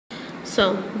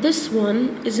So this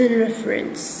one is in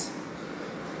reference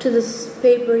to this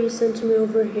paper he sent me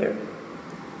over here.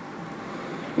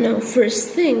 Now, first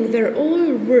thing, they're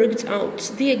all worked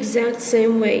out the exact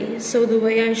same way. So the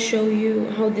way I show you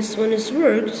how this one is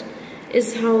worked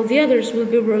is how the others will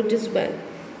be worked as well.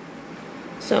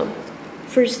 So,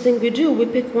 first thing we do, we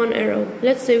pick one arrow.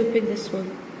 Let's say we pick this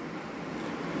one.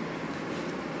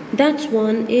 That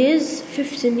one is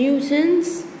 50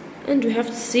 newtons, and we have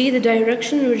to see the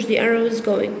direction in which the arrow is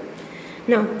going.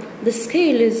 Now, the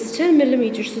scale is 10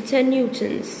 millimeters to 10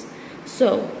 newtons.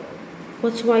 So,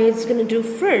 what's why it's going to do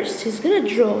first? He's going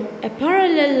to draw a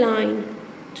parallel line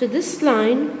to this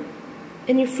line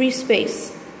in your free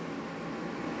space.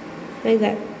 Like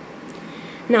that.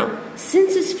 Now,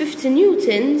 since it's 50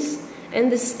 newtons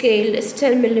and the scale is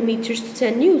 10 millimeters to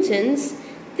 10 newtons,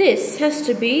 this has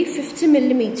to be 50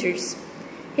 millimeters.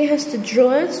 He has to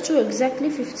draw it to exactly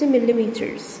 50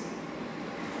 millimeters.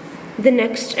 The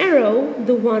next arrow,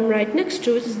 the one right next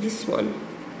to it, is this one.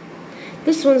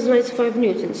 This one's 95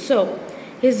 newtons. So,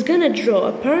 he's gonna draw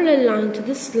a parallel line to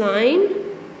this line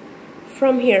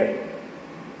from here.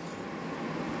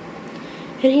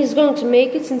 And he's going to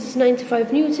make it, since it's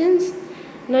 95 newtons,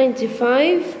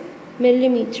 95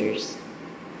 millimeters.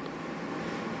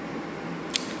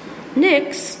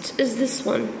 Next is this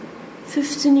one.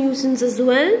 50 newtons as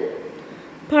well,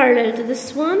 parallel to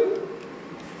this one.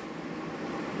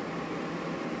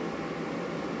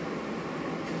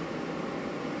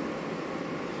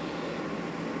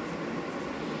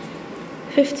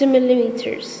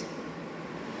 $50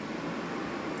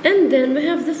 and then we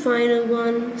have the final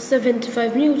one,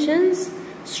 75 newtons,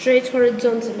 straight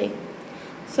horizontally.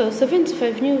 So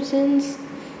 75 newtons,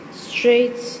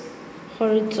 straight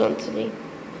horizontally.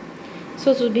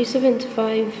 So it will be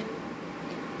 75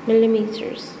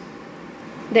 millimeters.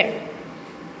 There.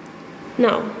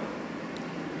 Now,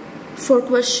 for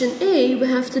question A, we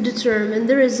have to determine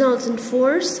the resultant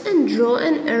force and draw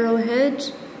an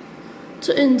arrowhead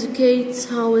to indicate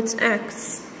how it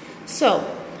acts. So,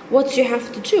 what you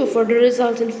have to do for the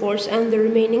resultant force and the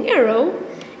remaining arrow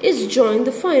is join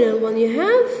the final one you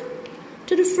have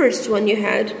to the first one you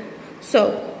had.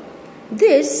 So,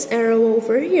 this arrow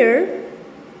over here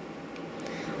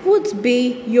would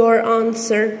be your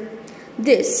answer.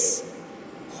 This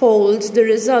holds the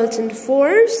resultant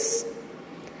force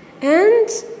and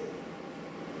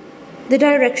the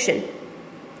direction.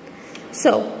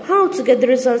 So, how to get the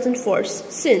resultant force?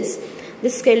 Since the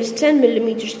scale is 10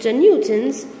 millimeters to 10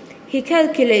 newtons, he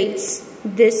calculates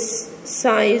this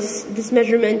size, this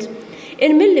measurement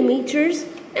in millimeters,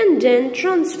 and then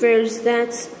transfers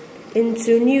that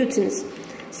into newtons.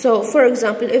 So, for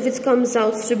example, if it comes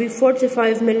out to be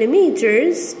 45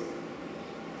 millimeters,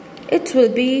 it will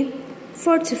be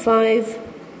 45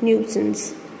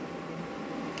 newtons.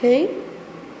 Okay?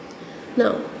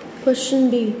 Now,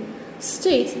 question B.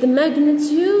 State the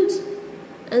magnitude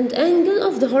and angle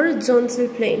of the horizontal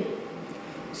plane.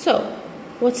 So,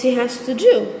 what he has to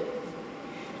do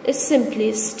is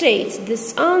simply state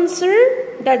this answer,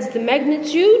 that's the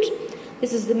magnitude,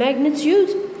 this is the magnitude,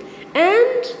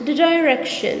 and the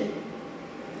direction,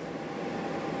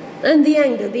 and the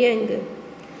angle.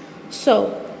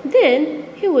 So, then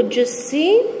he would just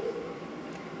see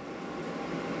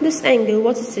this angle,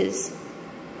 what it is.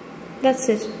 That's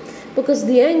it. Because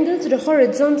the angle to the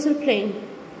horizontal plane.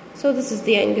 So this is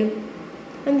the angle.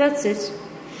 And that's it.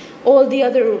 All the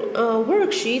other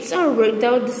worksheets are worked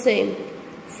out the same.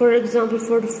 For example,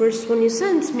 for the first one you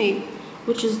sent me,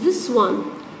 which is this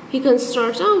one, he can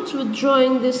start out with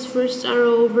drawing this first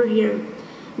arrow over here.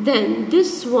 Then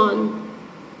this one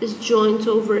is joined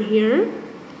over here.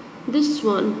 This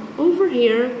one over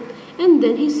here. And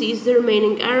then he sees the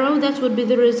remaining arrow. That would be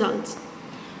the result.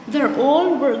 They're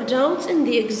all worked out in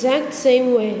the exact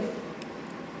same way.